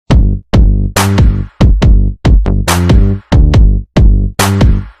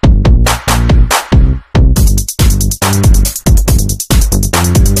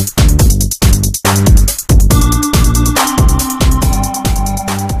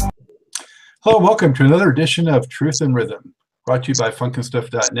Hello, welcome to another edition of Truth and Rhythm, brought to you by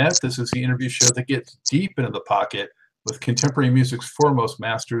funkinstuff.net. This is the interview show that gets deep into the pocket with contemporary music's foremost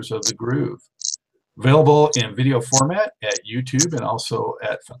masters of the groove. Available in video format at YouTube and also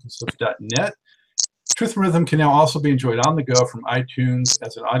at funkinstuff.net. Truth and Rhythm can now also be enjoyed on the go from iTunes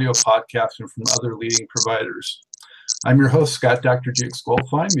as an audio podcast and from other leading providers. I'm your host, Scott Dr. Jakes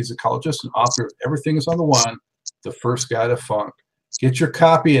Goldfine, musicologist and author of Everything is on the One, The First Guide to Funk. Get your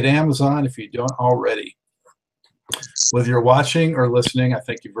copy at Amazon if you don't already. Whether you're watching or listening, I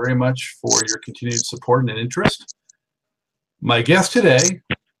thank you very much for your continued support and interest. My guest today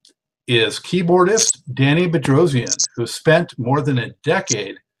is keyboardist Danny Bedrosian, who spent more than a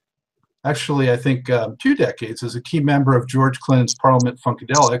decade, actually I think 2 decades, as a key member of George Clinton's Parliament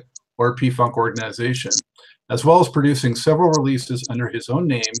Funkadelic, or P-Funk organization, as well as producing several releases under his own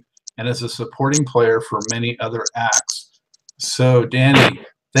name and as a supporting player for many other acts. So, Danny,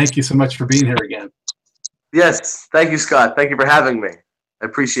 thank you so much for being here again. Yes, thank you, Scott. Thank you for having me. I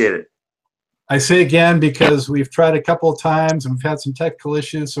appreciate it. I say again because we've tried a couple of times and we've had some technical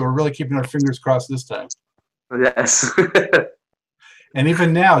issues, so we're really keeping our fingers crossed this time. Yes. And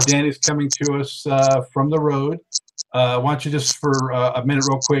even now, Danny's coming to us from the road. Why don't you just for a minute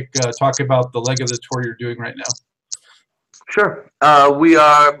real quick talk about the leg of the tour you're doing right now? Sure. We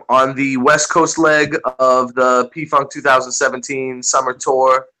are on the West Coast leg of the P-Funk 2017 summer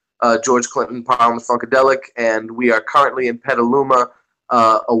tour, George Clinton Parliament Funkadelic, and we are currently in Petaluma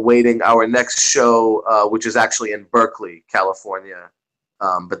awaiting our next show, which is actually in Berkeley, California.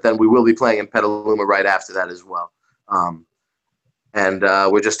 But then we will be playing in Petaluma right after that as well. And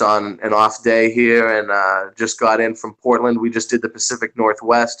we're just on an off day here and just got in from Portland. We just did the Pacific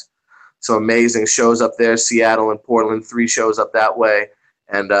Northwest. Some amazing shows up there, Seattle and Portland, 3 shows up that way.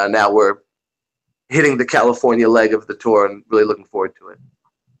 And now we're hitting the California leg of the tour and really looking forward to it.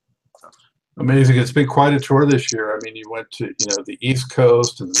 So. Amazing. It's been quite a tour this year. I mean, you went to, the East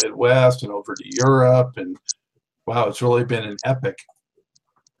Coast and the Midwest and over to Europe. And wow, it's really been an epic.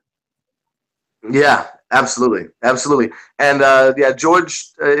 Yeah, absolutely. Absolutely. And yeah, George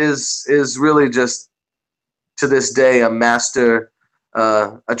is really just, to this day, a master,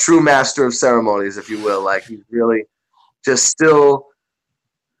 a true master of ceremonies, if you will. Like, he's really just still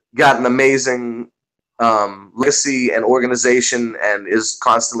got an amazing legacy and organization, and is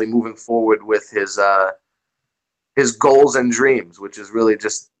constantly moving forward with his goals and dreams, which is really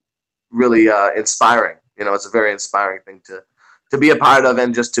just really inspiring. It's a very inspiring thing to be a part of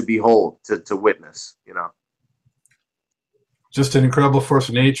and just to behold, to witness. Just an incredible force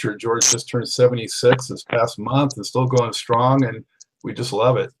of nature. George just turned 76 this past month and still going strong, and we just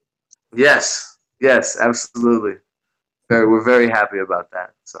love it. Yes, absolutely. We're very happy about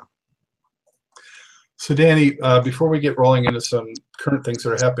that. So Danny, before we get rolling into some current things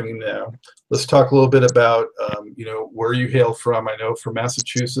that are happening now, let's talk a little bit about, where you hail from. I know from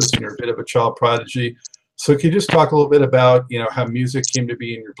Massachusetts, and you're a bit of a child prodigy. So can you just talk a little bit about, how music came to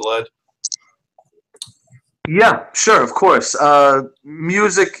be in your blood? Yeah, sure, of course.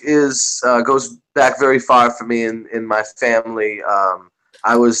 Music goes back very far for me in my family.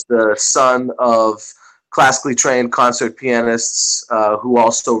 I was the son of classically trained concert pianists who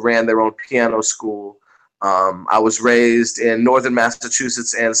also ran their own piano school. I was raised in northern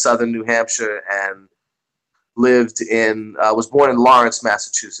Massachusetts and southern New Hampshire, and was born in Lawrence,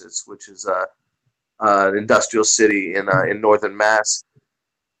 Massachusetts, which is an industrial city in northern Mass.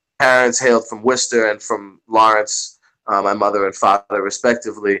 Parents hailed from Worcester and from Lawrence, my mother and father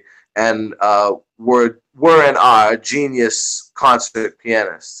respectively, and were and are genius concert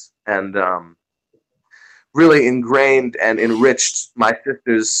pianists, and really ingrained and enriched my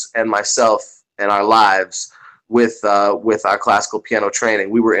sisters and myself and our lives with our classical piano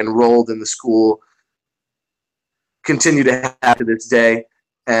training. We were enrolled in the school, continue to have to this day,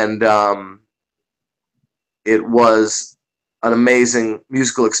 and it was an amazing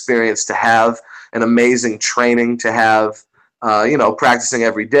musical experience to have, an amazing training to have, practicing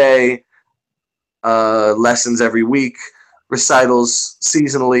every day, lessons every week, recitals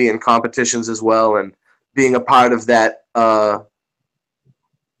seasonally, and competitions as well. And being a part of that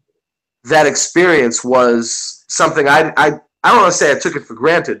experience was something I don't want to say I took it for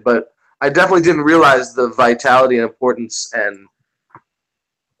granted, but I definitely didn't realize the vitality and importance and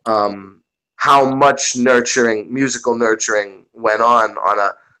how much musical nurturing went on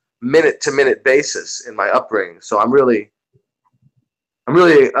a minute-to-minute basis in my upbringing. So I'm really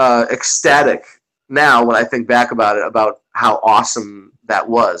ecstatic now when I think back about it, about how awesome that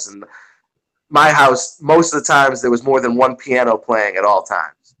was. And my house, most of the times, there was more than one piano playing at all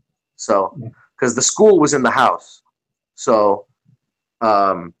times. So, because the school was in the house. So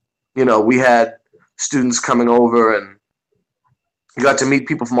you know, we had students coming over, and you got to meet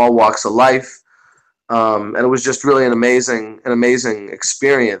people from all walks of life. And it was just really an amazing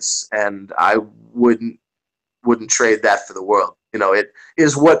experience. And I wouldn't trade that for the world. You know, it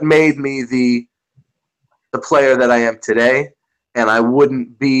is what made me the player that I am today. And I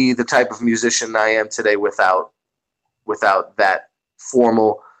wouldn't be the type of musician I am today without that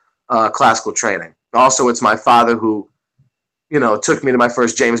formal classical training. Also, it's my father who, you know, took me to my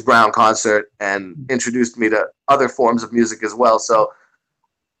first James Brown concert and introduced me to other forms of music as well. So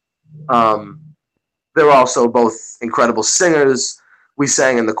they're also both incredible singers. We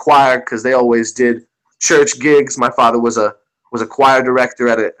sang in the choir because they always did church gigs. My father was a choir director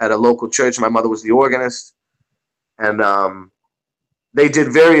at a local church. My mother was the organist, and they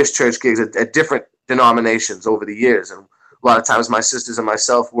did various church gigs at different denominations over the years. And a lot of times my sisters and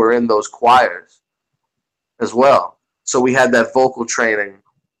myself were in those choirs as well. So we had that vocal training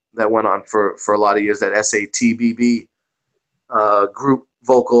that went on for a lot of years, that SATBB group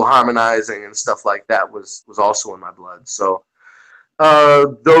vocal harmonizing and stuff like that was also in my blood. So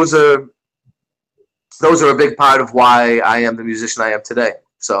those are a big part of why I am the musician I am today.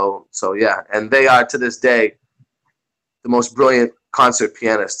 So yeah, and they are to this day the most brilliant concert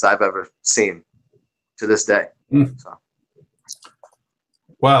pianists I've ever seen to this day. So.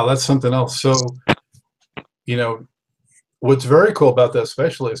 Wow, that's something else. So, you know, what's very cool about that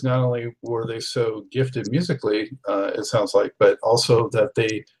especially is not only were they so gifted musically, it sounds like, but also that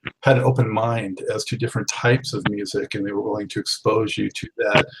they had an open mind as to different types of music, and they were willing to expose you to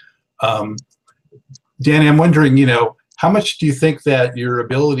that. Danny, I'm wondering, you know, how much do you think that your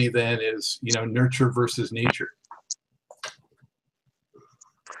ability then is, you know, nurture versus nature?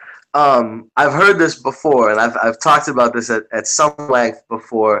 I've heard this before, and I've talked about this at some length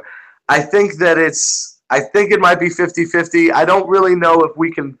before. I think it might be 50-50. I don't really know if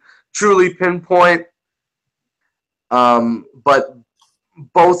we can truly pinpoint, but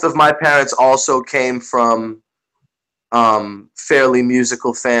both of my parents also came from fairly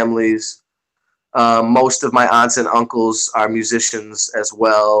musical families. Most of my aunts and uncles are musicians as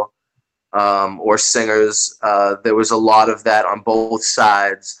well, or singers. There was a lot of that on both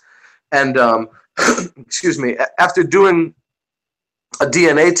sides. And excuse me, after doing a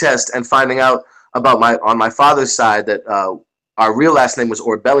DNA test and finding out about on my father's side that our real last name was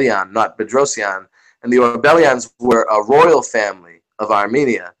Orbelian, not Bedrosian, and the Orbelians were a royal family of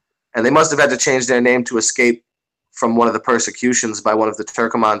Armenia, and they must have had to change their name to escape from one of the persecutions by one of the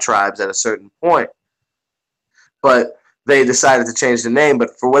Turkoman tribes at a certain point. But they decided to change the name,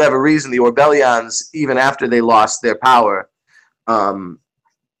 but for whatever reason, the Orbelians, even after they lost their power,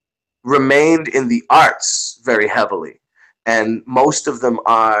 remained in the arts very heavily. And most of them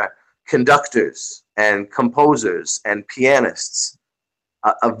are conductors and composers and pianists,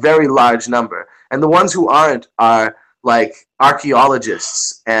 a very large number. And the ones who aren't are like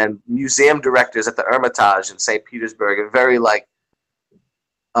archaeologists and museum directors at the Hermitage in St. Petersburg, and very like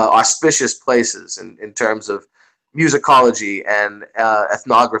auspicious places in terms of musicology and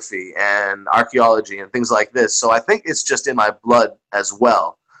ethnography and archaeology and things like this. So I think it's just in my blood as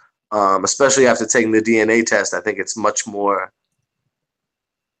well. Especially after taking the DNA test, I think it's much more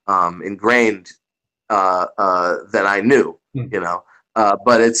ingrained than I knew, you know.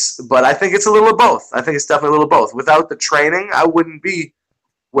 But I think it's a little of both. I think it's definitely a little of both. Without the training, I wouldn't be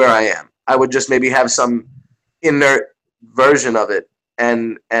where I am. I would just maybe have some inert version of it,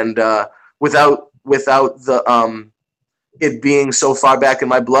 and without the it being so far back in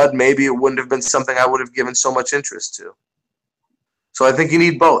my blood, maybe it wouldn't have been something I would have given so much interest to. So I think you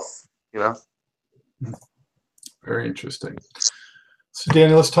need both, you know. Very interesting. So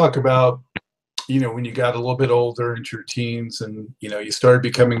Danny, let's talk about, you know, when you got a little bit older into your teens, and you know, you started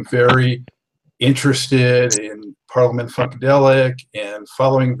becoming very interested in Parliament Funkadelic and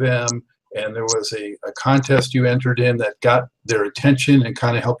following them, and there was a contest you entered in that got their attention and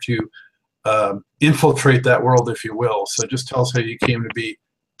kind of helped you infiltrate that world, if you will. So just tell us how you came to be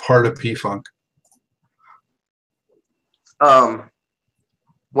part of P-Funk.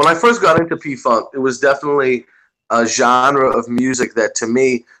 When I first got into P-Funk, it was definitely a genre of music that, to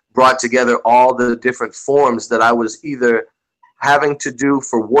me, brought together all the different forms that I was either having to do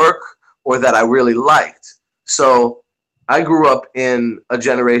for work or that I really liked. So I grew up in a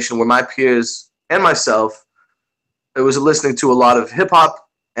generation where my peers and myself, it was listening to a lot of hip-hop,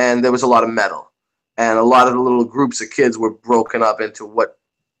 and there was a lot of metal. And a lot of the little groups of kids were broken up into what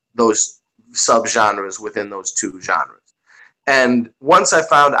those subgenres within those two genres. And once I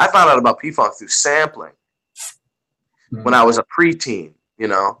found out about P-Funk through sampling when I was a preteen, you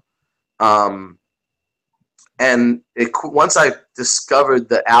know. once I discovered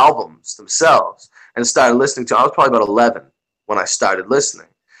the albums themselves and started listening to, I was probably about 11 when I started listening.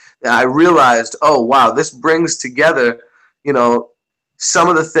 And I realized, oh, wow, this brings together, some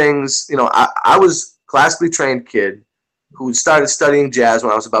of the things, I was a classically trained kid who started studying jazz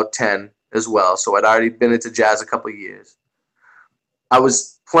when I was about 10 as well. So I'd already been into jazz a couple of years. I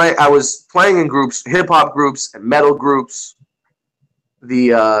was playing in groups, hip hop groups and metal groups.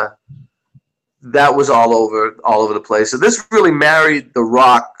 That was all over the place. So this really married the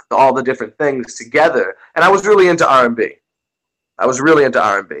rock, all the different things together. And I was really into R&B.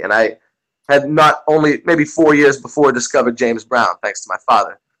 And I had not only maybe 4 years before discovered James Brown, thanks to my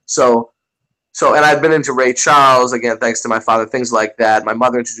father. So, and I'd been into Ray Charles, again, thanks to my father, things like that. My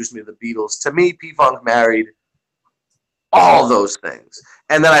mother introduced me to the Beatles. To me, P-Funk married all those things.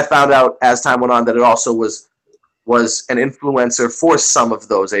 And then I found out as time went on that it also was an influencer for some of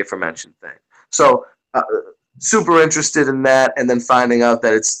those aforementioned things. So super interested in that, and then finding out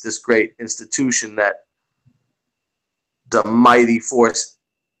that it's this great institution that the mighty force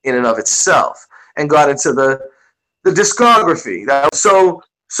in and of itself, and got into the discography. So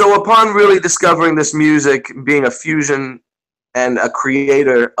upon really discovering this music, being a fusion and a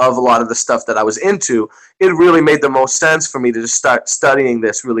creator of a lot of the stuff that I was into, it really made the most sense for me to just start studying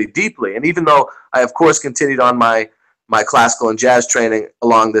this really deeply. And even though I, of course, continued on my classical and jazz training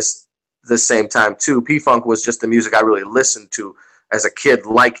along this same time too, P-Funk was just the music I really listened to as a kid,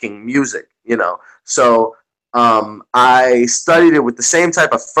 liking music, So I studied it with the same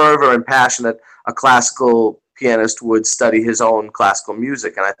type of fervor and passion that a classical pianist would study his own classical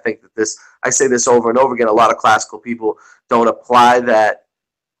music. And I think that I say this over and over again, a lot of classical people don't apply that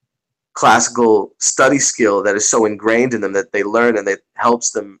classical study skill that is so ingrained in them that they learn, and that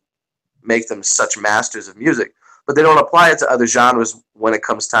helps them make them such masters of music. But they don't apply it to other genres when it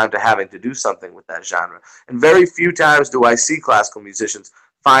comes time to having to do something with that genre. And very few times do I see classical musicians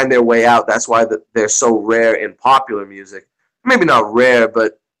find their way out. That's why they're so rare in popular music. Maybe not rare,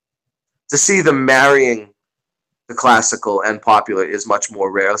 but to see them marrying the classical and popular is much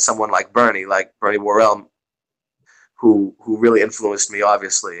more rare. Someone like Bernie Worrell, who really influenced me,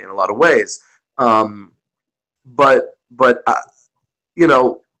 obviously, in a lot of ways. But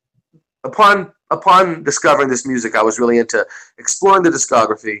upon discovering this music, I was really into exploring the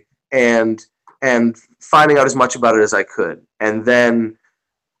discography and finding out as much about it as I could. And then,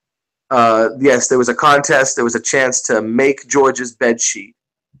 yes, there was a contest. There was a chance to make George's bed sheet,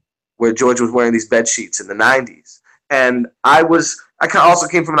 where George was wearing these bed sheets in the 90s. And I also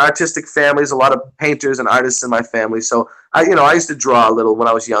came from an artistic family. There's a lot of painters and artists in my family. So I used to draw a little when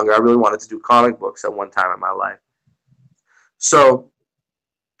I was younger. I really wanted to do comic books at one time in my life. So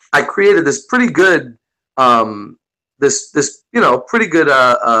I created this pretty good,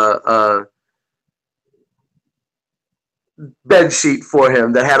 bed sheet for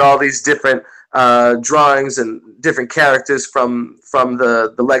him that had all these different drawings and different characters from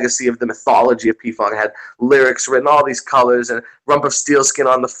the legacy of the mythology of P-Funk. It had lyrics written, all these colors, and Rump of Steelskin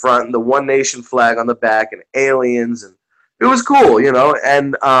on the front, and the One Nation flag on the back, and aliens, and it was cool,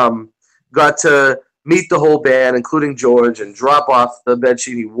 and got to meet the whole band, including George, and drop off the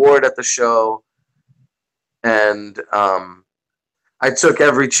bedsheet. He wore it at the show, and I took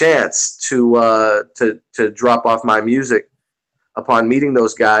every chance to drop off my music upon meeting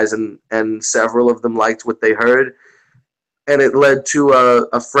those guys, and several of them liked what they heard, and it led to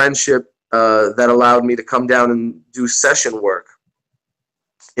a friendship that allowed me to come down and do session work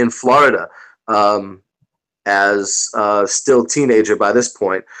in Florida as a still teenager by this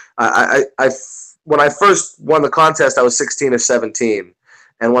point. When I first won the contest, I was 16 or 17.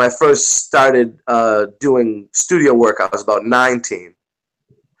 And when I first started doing studio work, I was about 19.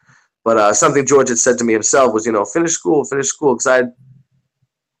 But something George had said to me himself was, finish school, because I had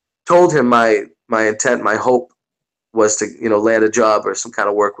told him my intent, my hope was to, land a job or some kind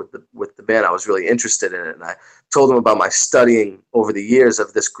of work with the band. I was really interested in it. And I told him about my studying over the years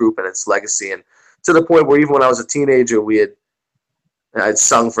of this group and its legacy. And to the point where even when I was a teenager, I'd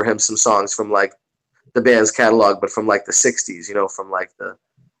sung for him some songs from like the band's catalog, but from like the 60s, from like the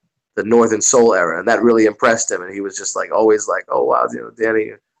Northern Soul era. And that really impressed him. And he was just like, always like, oh, wow,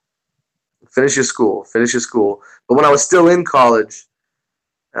 Danny, finish your school. But when I was still in college,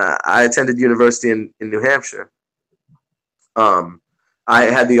 I attended university in New Hampshire. I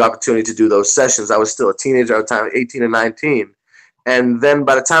had the opportunity to do those sessions. I was still a teenager at the time, 18 and 19. And then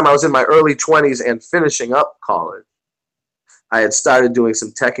by the time I was in my early 20s and finishing up college, I had started doing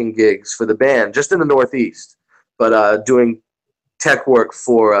some teching gigs for the band, just in the Northeast, but doing tech work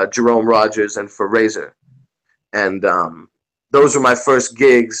for Jerome Rogers and for Razor. And those were my first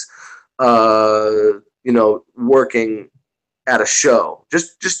gigs. working at a show,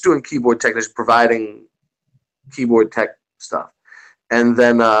 just doing keyboard technician, providing keyboard tech stuff. And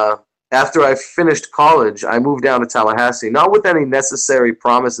then after I finished college, I moved down to Tallahassee, not with any necessary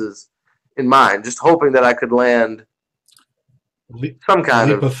promises in mind, just hoping that I could land some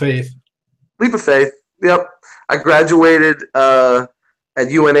kind leap of faith. Leap of faith. Yep. I graduated at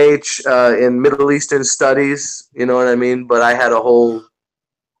UNH in Middle Eastern Studies, you know what I mean? But I had a whole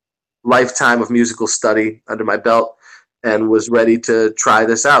lifetime of musical study under my belt and was ready to try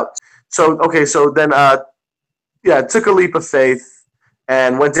this out. So then I took a leap of faith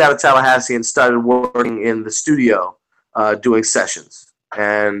and went down to Tallahassee and started working in the studio doing sessions.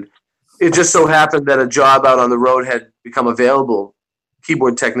 And it just so happened that a job out on the road had become available,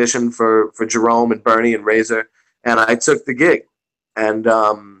 keyboard technician for Jerome and Bernie and Razor, and I took the gig. And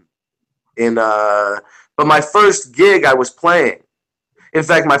but my first gig I was playing. In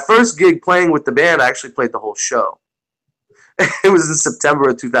fact, my first gig playing with the band, I actually played the whole show. It was in September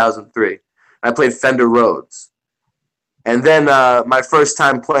of 2003. I played Fender Rhodes. And then my first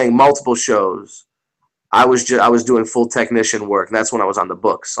time playing multiple shows, I was doing full technician work, and that's when I was on the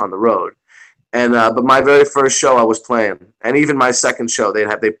books, on the road. And but my very first show I was playing, and even my second show,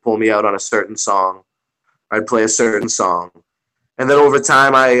 they pull me out on a certain song. I'd play a certain song, and then over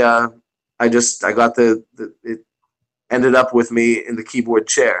time, it ended up with me in the keyboard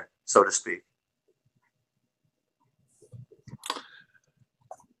chair, so to speak.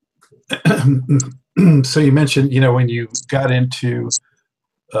 So you mentioned, when you got into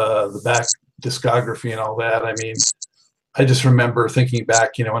the back discography and all that, I mean, I just remember thinking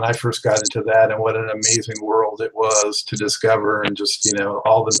back, when I first got into that and what an amazing world it was to discover, and just,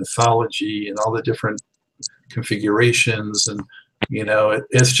 all the mythology and all the different configurations. And,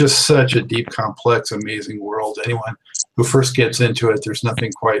 it's just such a deep, complex, amazing world. Anyone who first gets into it, there's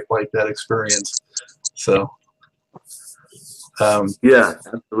nothing quite like that experience. So, yeah,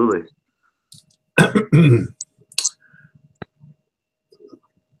 absolutely.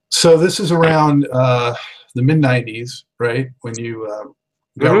 So this is around the mid-90s, right, when you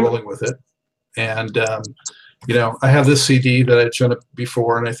got rolling with it. And, I have this CD that I'd shown up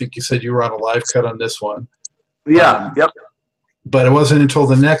before, and I think you said you were on a live cut on this one. Yeah, yep. But it wasn't until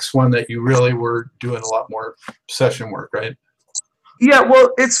the next one that you really were doing a lot more session work, right? Yeah,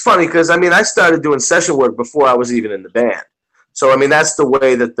 well, it's funny because, I started doing session work before I was even in the band. So, that's the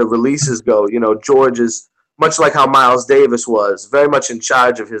way that the releases go. George is, much like how Miles Davis was, very much in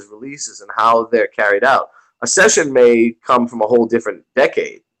charge of his releases and how they're carried out. A session may come from a whole different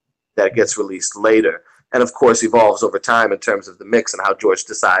decade that gets released later, and of course evolves over time in terms of the mix and how George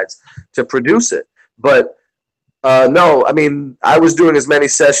decides to produce it. But no, I was doing as many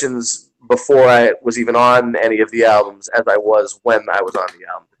sessions before I was even on any of the albums as I was when I was on the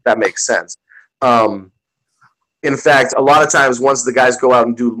album, if that makes sense. In fact, a lot of times once the guys go out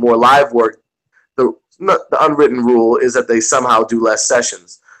and do more live work, the unwritten rule is that they somehow do less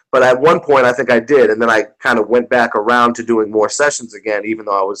sessions. But at one point, I think I did, and then I kind of went back around to doing more sessions again, even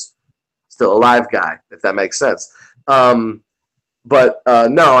though I was still a live guy, if that makes sense. No,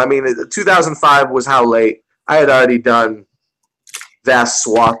 2005 was How Late. I had already done vast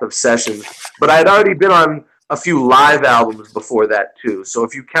swath of sessions, but I had already been on a few live albums before that too. So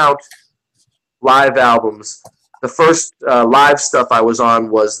if you count live albums, the first live stuff I was on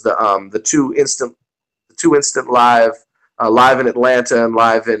was the two instant live, live in Atlanta and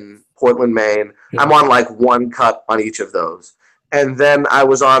live in Portland, Maine. Yeah. I'm on like one cut on each of those. And then I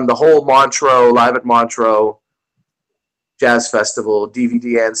was on the whole Montreux, live at Montreux Jazz Festival,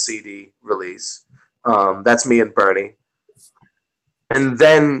 DVD and CD release. That's me and Bernie. And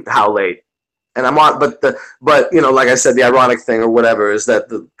then How Late. And I'm on, but like I said, the ironic thing or whatever is that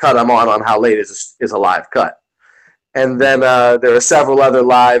the cut I'm on How Late is a live cut. And then there are several other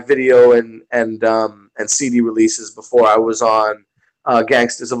live video and CD releases before I was on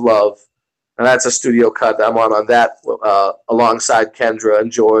Gangsters of Love. And that's a studio cut. I'm on that alongside Kendra and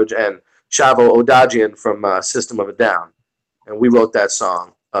George and Chavo Odagian from System of a Down. And we wrote that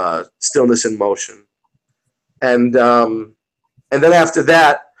song, Stillness in Motion. And then after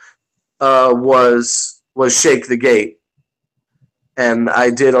that was Shake the Gate. And I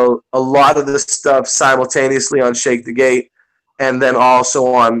did a lot of this stuff simultaneously on Shake the Gate, and then also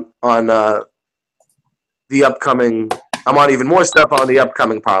on the upcoming. I'm on even more stuff on the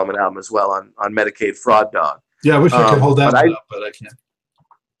upcoming Parliament album as well on Medicaid Fraud Dog. Yeah, I wish I could hold that one up, but I can't.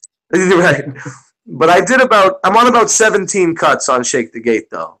 Right, but I'm on about 17 cuts on Shake the Gate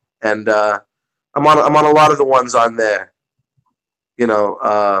though, and I'm on a lot of the ones on there.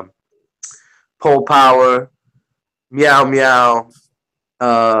 Pole Power, Meow Meow,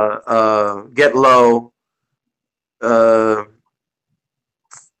 Get Low, God,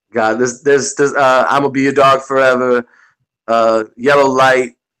 there's I'm gonna be your dog forever. Yellow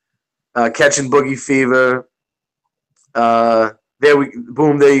Light, Catching Boogie Fever. There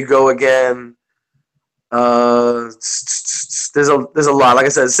you go again. There's a lot. Like I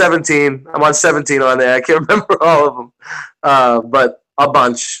said, 17. I'm on 17 on there. I can't remember all of them, but a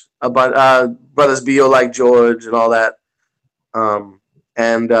bunch. Brothers Be Like George and all that.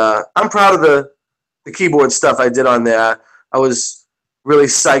 And I'm proud of the keyboard stuff I did on there. I was really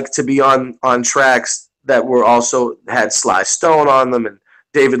psyched to be on tracks that were also had Sly Stone on them and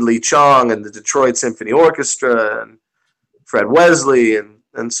David Lee Chong and the Detroit Symphony Orchestra and Fred Wesley and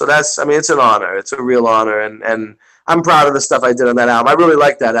so it's an honor. It's a real honor and I'm proud of the stuff I did on that album. I really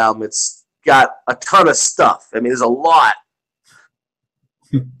like that album. It's got a ton of stuff. I mean, there's a lot.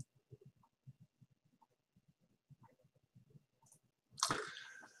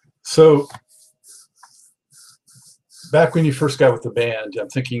 So back when you first got with the band, I'm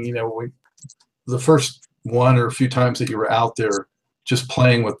thinking, the first one or a few times that you were out there just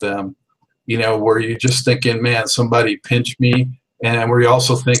playing with them, were you just thinking, man, somebody pinch me? And were you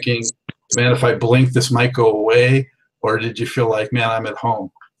also thinking, man, if I blink, this might go away? Or did you feel like, man, I'm at home?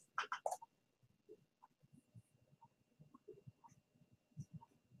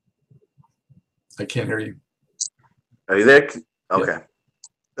 I can't hear you. Are you there? Okay. Yeah.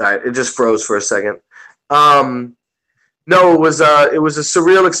 All right. It just froze for a second. No, it was a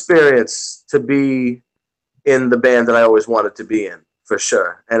surreal experience to be in the band that I always wanted to be in, for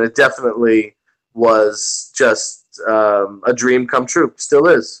sure. And it definitely was just a dream come true. Still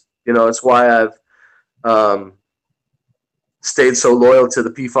is. It's why I've stayed so loyal to the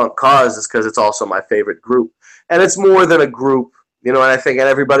P-Funk cause, is because it's also my favorite group. And it's more than a group, and I think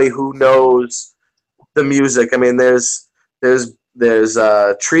everybody who knows the music, I mean, there's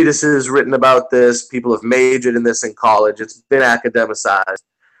treatises written about this. People have majored in this in college. It's been academicized.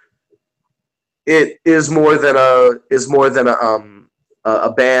 It is more than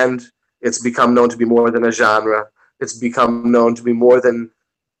a band. It's become known to be more than a genre. It's become known to be more than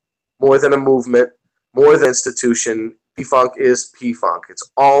a movement, more than an institution. P-Funk is P-Funk.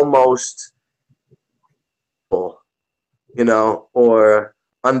 It's almost, or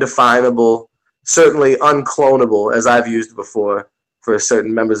undefinable. Certainly unclonable, as I've used before for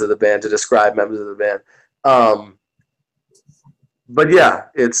certain members of the band to describe members of the band. But yeah,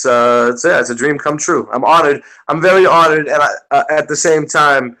 it's a dream come true. I'm honored. I'm very honored, and at the same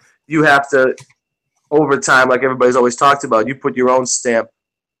time, you have to, over time, like everybody's always talked about, you put your own stamp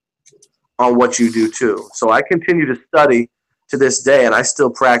on what you do too. So I continue to study to this day, and I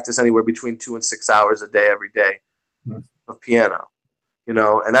still practice anywhere between 2 and 6 hours a day every day of piano.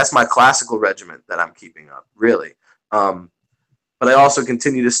 And that's my classical regiment that I'm keeping up, really. But I also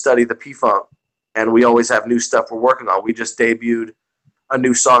continue to study the P-Funk, and we always have new stuff we're working on. We just debuted a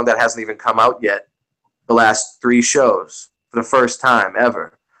new song that hasn't even come out yet the last 3 shows for the first time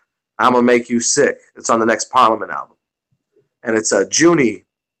ever. I'm Gonna Make You Sick. It's on the next Parliament album. And it's a Junie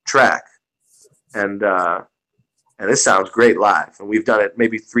track. And it sounds great live. And we've done it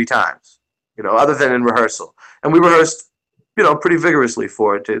maybe 3 times, other than in rehearsal. And we rehearsed pretty vigorously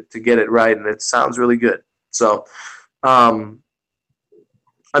for it to get it right, and it sounds really good. So, a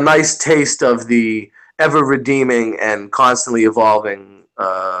nice taste of the ever-redeeming and constantly evolving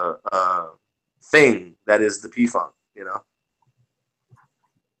thing that is the P-Funk,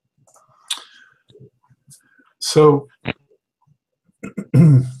 So,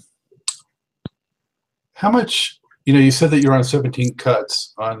 how much... you said that you're on 17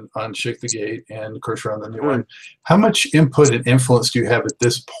 cuts on Shake the Gate, and of course you're on the new one. How much input and influence do you have at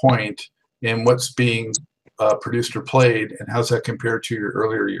this point in what's being produced or played, and how's that compared to your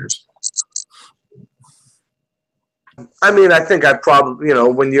earlier years? I mean, I think I probably,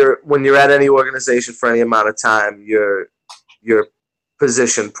 when you're at any organization for any amount of time, your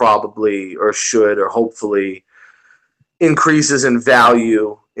position probably, or should, or hopefully increases in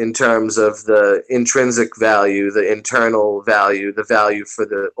value in terms of the intrinsic value, the internal value, the value for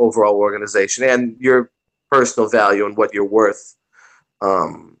the overall organization, and your personal value and what you're worth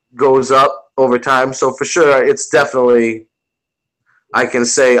goes up over time. So for sure, it's definitely, I can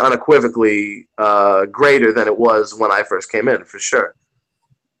say unequivocally, greater than it was when I first came in, for sure.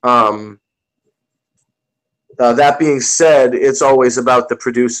 That being said, it's always about the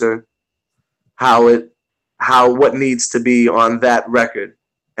producer, what needs to be on that record.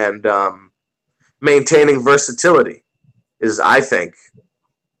 And maintaining versatility is, I think,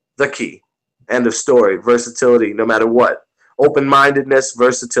 the key. End of story. Versatility, no matter what. Open-mindedness,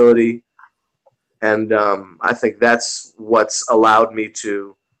 versatility. And I think that's what's allowed me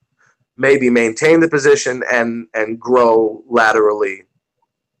to maybe maintain the position and grow laterally,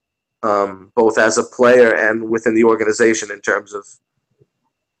 both as a player and within the organization in terms of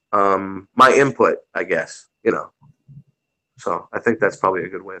my input, I guess, you know. So I think that's probably a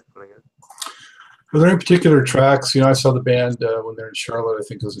good way of putting it. Are there any particular tracks? You know, I saw the band when they're in Charlotte, I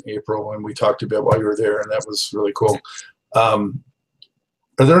think it was in April, when we talked about while you were there, and that was really cool.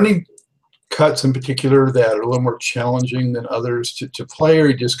 Are there any cuts in particular that are a little more challenging than others to play, or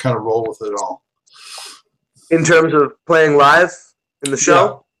you just kind of roll with it all? In terms of playing live in the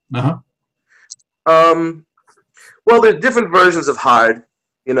show? Yeah. Uh-huh. Well, there's different versions of hard,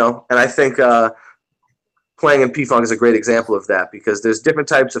 you know, and I think playing in P-Funk is a great example of that, because there's different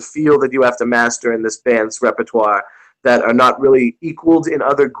types of feel that you have to master in this band's repertoire that are not really equaled in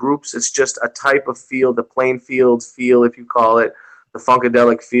other groups. It's just a type of feel, the Plainfield feel, if you call it, the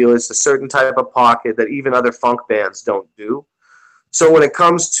Funkadelic feel. It's a certain type of pocket that even other funk bands don't do. So when it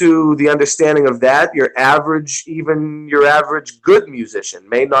comes to the understanding of that, your average good musician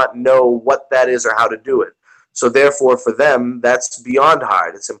may not know what that is or how to do it. So therefore, for them, that's beyond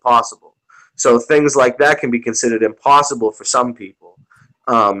hard. It's impossible. So things like that can be considered impossible for some people.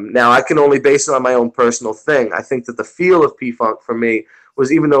 Now, I can only base it on my own personal thing. I think that the feel of P-Funk for me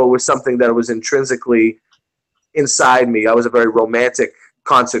was, even though it was something that was intrinsically inside me, I was a very romantic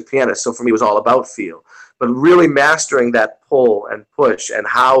concert pianist, so for me it was all about feel. But really mastering that pull and push and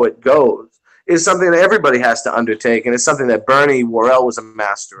how it goes is something that everybody has to undertake, and it's something that Bernie Worrell was a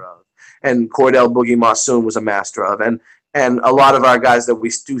master of, and Cordell Boogie Mossoon was a master of, and a lot of our guys that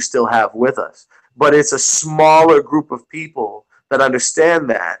we do still have with us. But it's a smaller group of people that understand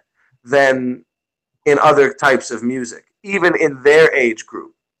that than in other types of music, even in their age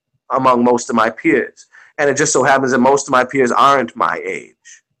group, among most of my peers. And it just so happens that most of my peers aren't my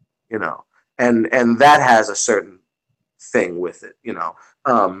age, you know, and that has a certain thing with it, you know.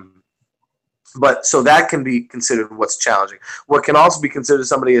 But so that can be considered what's challenging. What can also be considered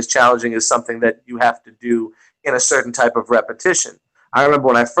somebody as challenging is something that you have to do in a certain type of repetition. I remember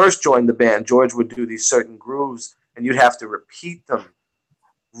when I first joined the band, George would do these certain grooves, and you'd have to repeat them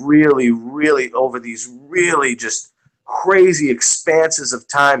really, really over these really just crazy expanses of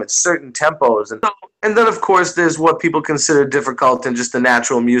time at certain tempos. And then, of course, there's what people consider difficult in just the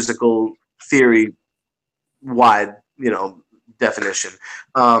natural musical theory wide, you know, definition.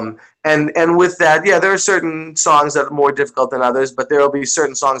 And with that, yeah, there are certain songs that are more difficult than others, but there will be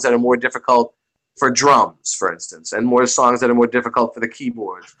certain songs that are more difficult for drums, for instance, and more songs that are more difficult for the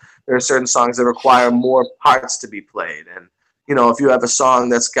keyboards. There are certain songs that require more parts to be played. And, you know, if you have a song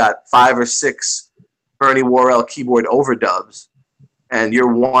that's got 5 or 6 Bernie Worrell keyboard overdubs and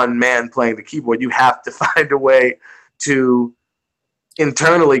you're one man playing the keyboard, you have to find a way to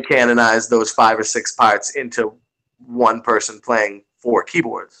internally canonize those 5 or 6 parts into one person playing 4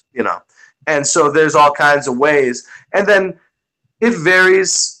 keyboards, you know. And so there's all kinds of ways. And then it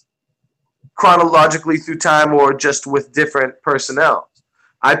varies chronologically through time or just with different personnel.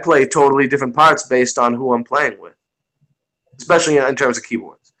 I play totally different parts based on who I'm playing with, especially in terms of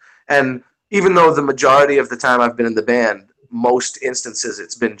keyboards. And even though the majority of the time I've been in the band, most instances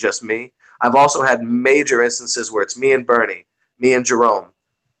it's been just me, I've also had major instances where it's me and Bernie, me and Jerome,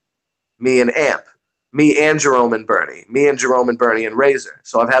 me and Amp, me and Jerome and Bernie, me and Jerome and Bernie and Razor.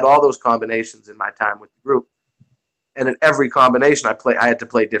 So I've had all those combinations in my time with the group. And in every combination I had to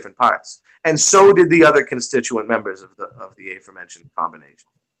play different parts. And so did the other constituent members of the aforementioned combination.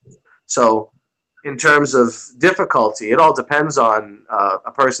 So in terms of difficulty, it all depends on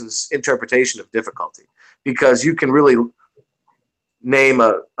a person's interpretation of difficulty, because you can really name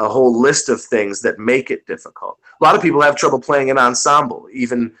a whole list of things that make it difficult. A lot of people have trouble playing an ensemble.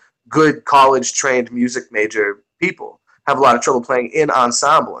 Even good college-trained music major people have a lot of trouble playing in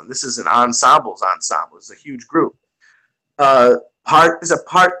ensemble, and this is an ensembles ensemble. It's a huge group. Part is a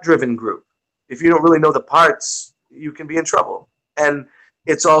part-driven group. If you don't really know the parts, you can be in trouble. And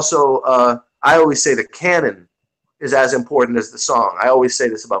it's also, I always say the canon is as important as the song. I always say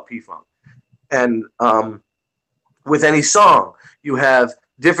this about P-Funk. And with any song, you have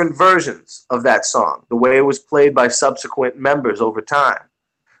different versions of that song, the way it was played by subsequent members over time,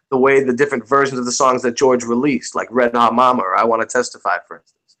 the way the different versions of the songs that George released, like Red Hot Mama or I Want to Testify, for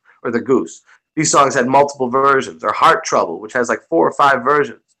instance, or The Goose. These songs had multiple versions, or Heart Trouble, which has like 4 or 5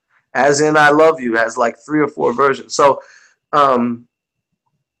 versions. As in I Love You has like 3 or 4 versions. So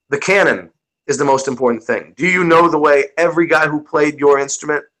the canon is the most important thing. Do you know the way every guy who played your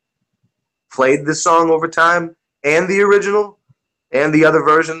instrument played this song over time, and the original, and the other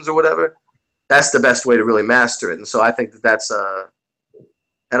versions or whatever? That's the best way to really master it. And so I think that that's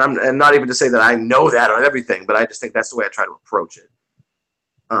and not even to say that I know that on everything, but I just think that's the way I try to approach it.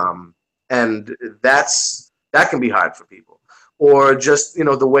 and that can be hard for people. Or just, you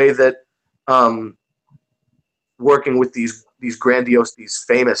know, the way that working with these grandiose, these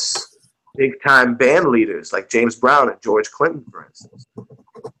famous big time band leaders like James Brown and George Clinton, for instance,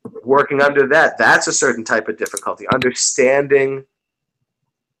 working under that's a certain type of difficulty. Understanding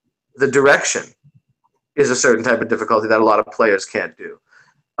the direction is a certain type of difficulty that a lot of players can't do.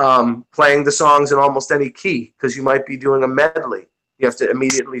 Playing the songs in almost any key, because you might be doing a medley. You have to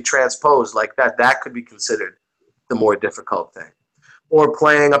immediately transpose like that. That could be considered the more difficult thing. Or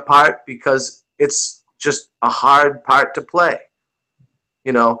playing a part because it's just a hard part to play,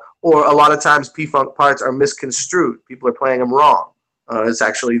 you know. Or a lot of times P-Funk parts are misconstrued. People are playing them wrong. It's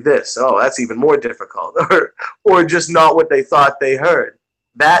actually this. Oh, that's even more difficult. Or just not what they thought they heard.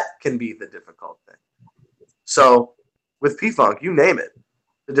 That can be the difficult thing. So with P-Funk, you name it.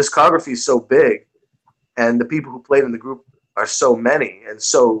 The discography is so big, and the people who played in the group are so many and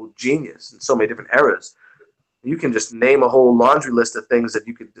so genius in so many different eras. You can just name a whole laundry list of things that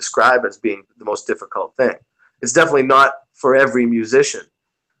you could describe as being the most difficult thing. It's definitely not for every musician,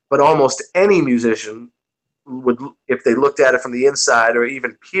 but almost any musician would, if they looked at it from the inside or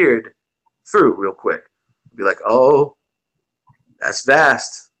even peered through real quick, be like, oh, that's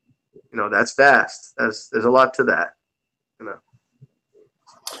vast. You know, that's vast. There's a lot to that, you know.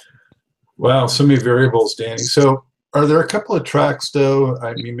 Wow, so many variables, Danny. So are there a couple of tracks, though,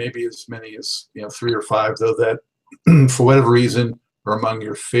 I mean, maybe as many as, you know, 3 or 5, though, that for whatever reason are among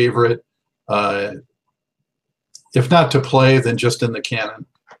your favorite, if not to play, then just in the canon,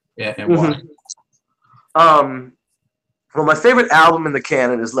 and why? Well, my favorite album in the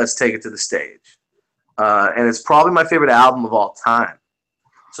canon is Let's Take It to the Stage. And it's probably my favorite album of all time.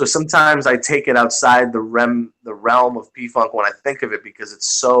 So sometimes I take it outside the realm of P-Funk when I think of it, because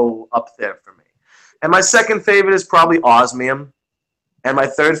it's so up there for me. And my second favorite is probably Osmium. And my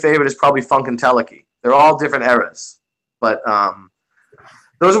third favorite is probably Funkadelic. They're all different eras. But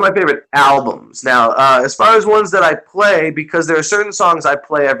those are my favorite albums. Now, as far as ones that I play, because there are certain songs I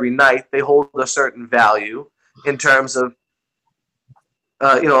play every night, they hold a certain value in terms of,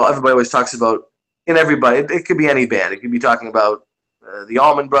 you know, everybody always talks about, in everybody, it could be any band. It could be talking about the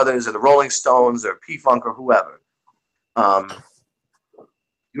Allman Brothers or the Rolling Stones or P-Funk or whoever.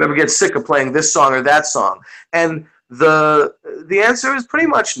 You ever get sick of playing this song or that song? And the answer is pretty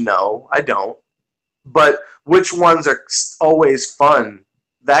much no, I don't. But which ones are always fun,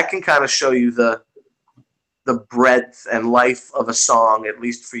 that can kind of show you the breadth and life of a song, at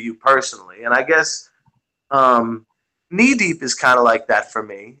least for you personally. And I guess Knee Deep is kind of like that for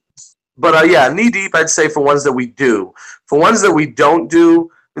me. But yeah, Knee Deep, I'd say, for ones that we do. For ones that we don't do,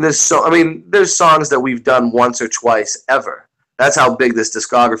 there's songs that we've done once or twice ever. That's how big this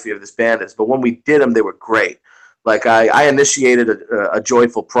discography of this band is. But when we did them, they were great. Like I initiated a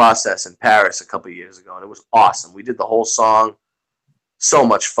Joyful Process in Paris a couple of years ago, and it was awesome. We did the whole song. So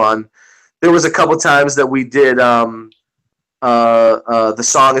much fun. There was a couple times that we did The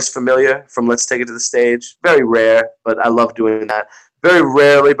Song Is Familiar from Let's Take It to the Stage. Very rare, but I love doing that. Very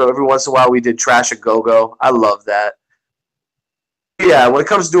rarely, but every once in a while, we did Trash a Go-Go. I love that. Yeah, when it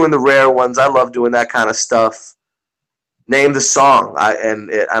comes to doing the rare ones, I love doing that kind of stuff. Name the song,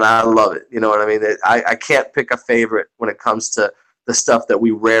 and I love it. You know what I mean? I can't pick a favorite when it comes to the stuff that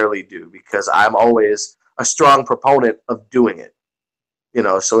we rarely do, because I'm always a strong proponent of doing it. You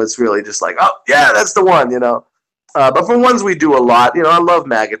know, so it's really just like, oh, yeah, that's the one, you know. But for ones we do a lot, you know, I love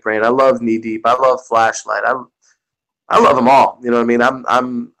Maggot Brain. I love Knee Deep. I love Flashlight. I love them all. You know what I mean?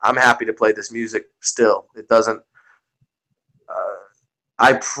 I'm happy to play this music still. It doesn't.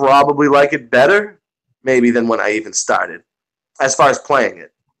 I probably like it better, maybe, than when I even started, as far as playing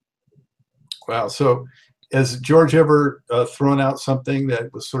it. Wow. So, has George ever thrown out something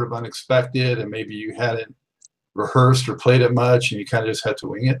that was sort of unexpected, and maybe you hadn't rehearsed or played it much, and you kind of just had to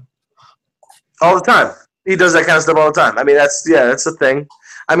wing it? All the time. He does that kind of stuff all the time. I mean, that's the thing.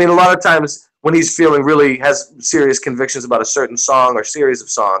 I mean, a lot of times when he's feeling really has serious convictions about a certain song or series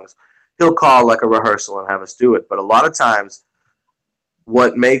of songs, he'll call like a rehearsal and have us do it. But a lot of times,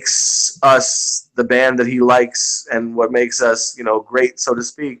 what makes us the band that he likes and what makes us, you know, great, so to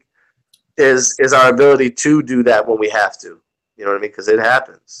speak, is our ability to do that when we have to. You know what I mean? Because it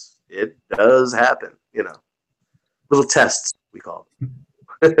happens. It does happen, you know. Little tests, we call them.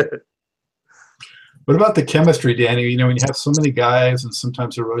 What about the chemistry, Danny? You know, when you have so many guys and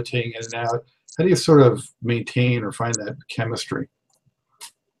sometimes they're rotating in and out, how do you sort of maintain or find that chemistry?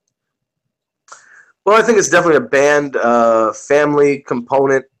 Well, I think it's definitely a band family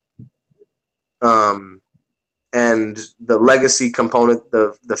component, and the legacy component,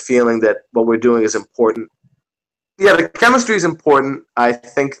 the feeling that what we're doing is important. Yeah, the chemistry is important. I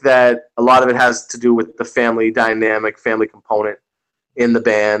think that a lot of it has to do with the family dynamic, family component in the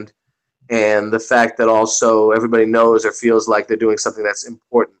band, and the fact that also everybody knows or feels like they're doing something that's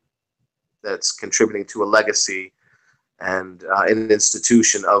important, that's contributing to a legacy and an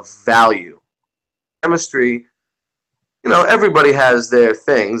institution of value. Chemistry, everybody has their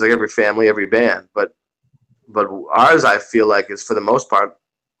things, like every family, every band, but ours, I feel like, is for the most part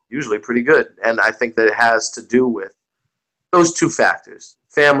usually pretty good, and I think that it has to do with those two factors: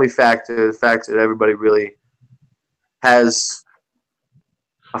 family factor, the fact that everybody really has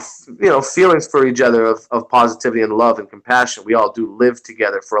feelings for each other of positivity and love and compassion. We all do live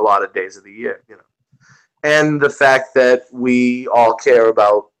together for a lot of days of the year, and the fact that we all care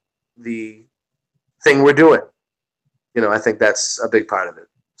about the thing we're doing. I think that's a big part of it.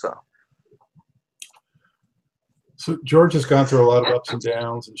 So George has gone through a lot of ups and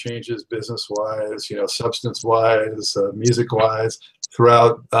downs and changes, business-wise, substance-wise, music-wise,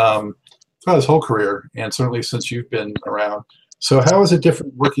 throughout his whole career, and certainly since you've been around. So how is it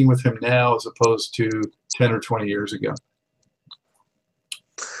different working with him now as opposed to 10 or 20 years ago?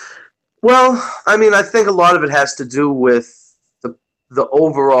 Well, I mean, I think a lot of it has to do with the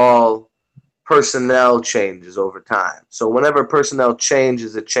overall personnel changes over time. So whenever personnel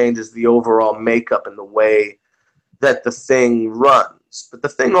changes, it changes the overall makeup and the way that the thing runs. But the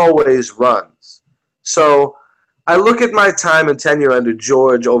thing always runs. So I look at my time and tenure under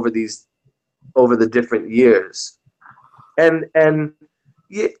George over the different years, and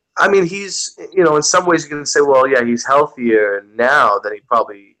yeah, I mean, he's, in some ways you can say, well, yeah, he's healthier now than he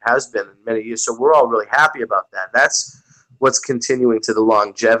probably has been in many years. So we're all really happy about that. That's what's continuing to the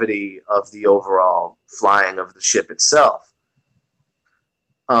longevity of the overall flying of the ship itself.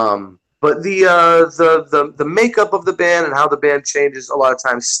 But the makeup of the band and how the band changes a lot of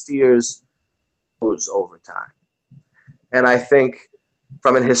times steers those over time. And I think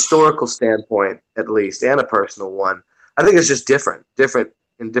from an historical standpoint, at least, and a personal one, I think it's just different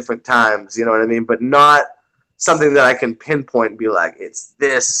in different times, you know what I mean? But not something that I can pinpoint and be like, it's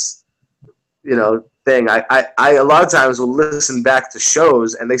this, thing. I a lot of times will listen back to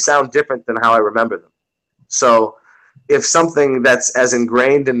shows and they sound different than how I remember them. So if something that's as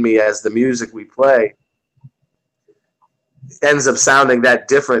ingrained in me as the music we play ends up sounding that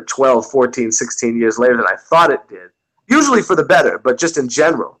different 12, 14, 16 years later than I thought it did, usually for the better, but just in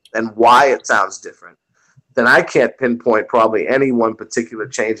general, and why it sounds different, then I can't pinpoint probably any one particular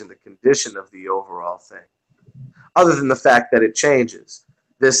change in the condition of the overall thing, other than the fact that it changes.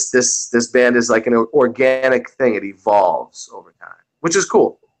 This band is like an organic thing. It evolves over time, which is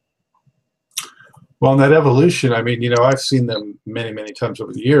cool. Well, in that evolution, I mean, I've seen them many, many times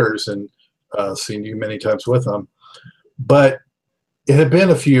over the years, and seen you many times with them. But it had been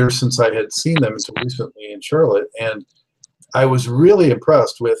a few years since I had seen them until recently in Charlotte, and I was really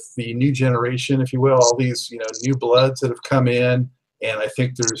impressed with the new generation, if you will, all these, new bloods that have come in, and I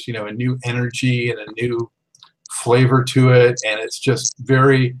think there's, a new energy and a new flavor to it, and it's just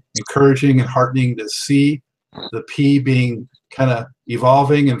very encouraging and heartening to see the P being kind of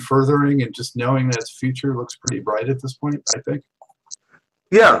evolving and furthering, and just knowing that its future looks pretty bright at this point, I think.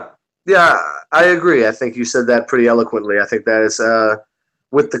 Yeah, I agree. I think you said that pretty eloquently. I think that is,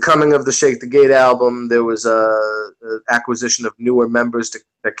 with the coming of the Shake the Gate album, there was a acquisition of newer members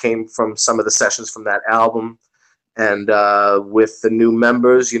that came from some of the sessions from that album. And with the new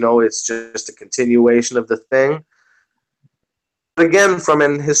members, it's just a continuation of the thing. But again, from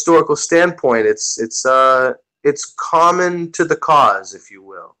an historical standpoint, it's common to the cause, if you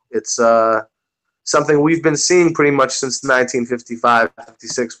will. It's something we've been seeing pretty much since 1955,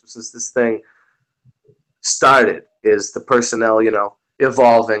 56, since this thing started, is the personnel,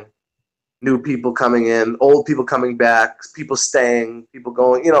 evolving, new people coming in, old people coming back, people staying, people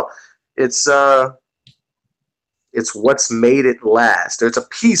going, it's what's made it last, or it's a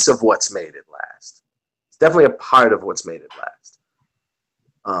piece of what's made it last. It's definitely a part of what's made it last.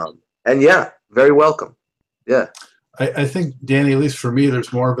 And yeah, very welcome. Yeah. I think, Danny, at least for me,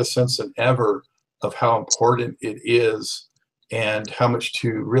 there's more of a sense than ever of how important it is and how much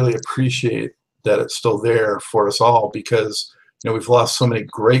to really appreciate that it's still there for us all, because we've lost so many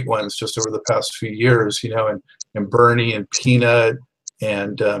great ones just over the past few years, and Bernie and Peanut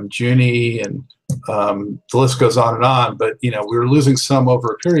and Junie, and the list goes on. But we were losing some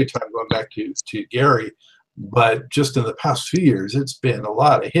over a period of time, going back to Gary, but just in the past few years, it's been a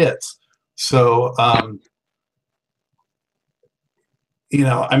lot of hits. So I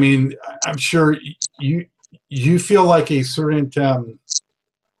mean, I'm sure you feel like a certain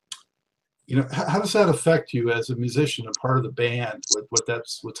how does that affect you as a musician, a part of the band, with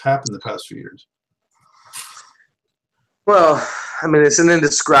what's happened the past few years? Well, I mean, it's an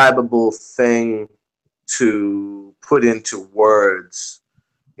indescribable thing to put into words.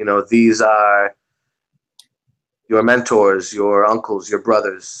 You know, these are your mentors, your uncles, your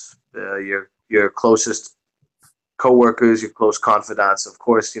brothers, your closest coworkers, your close confidants. Of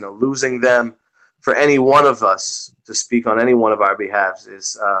course, you know, losing them for any one of us to speak on any one of our behalves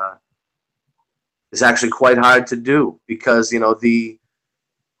is actually quite hard to do, because you know the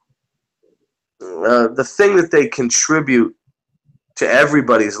thing that they contribute to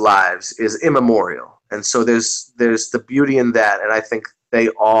everybody's lives is immemorial, and so there's the beauty in that, and I think they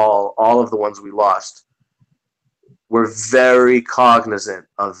all of the ones we lost were very cognizant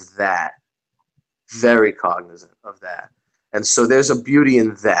of that, very cognizant of that, and so there's a beauty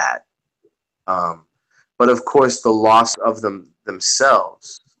in that. But of course, the loss of them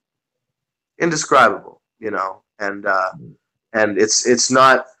themselves, indescribable, you know, and it's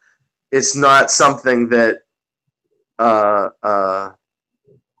not something that uh, uh,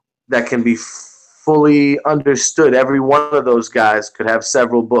 that can be fully understood. Every one of those guys could have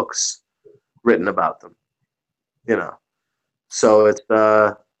several books written about them, you know. So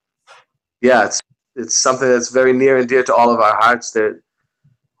yeah, it's something that's very near and dear to all of our hearts. That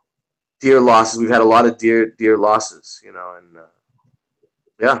dear losses. We've had a lot of dear losses, you know, and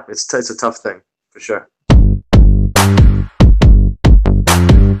yeah, it's a tough thing for sure.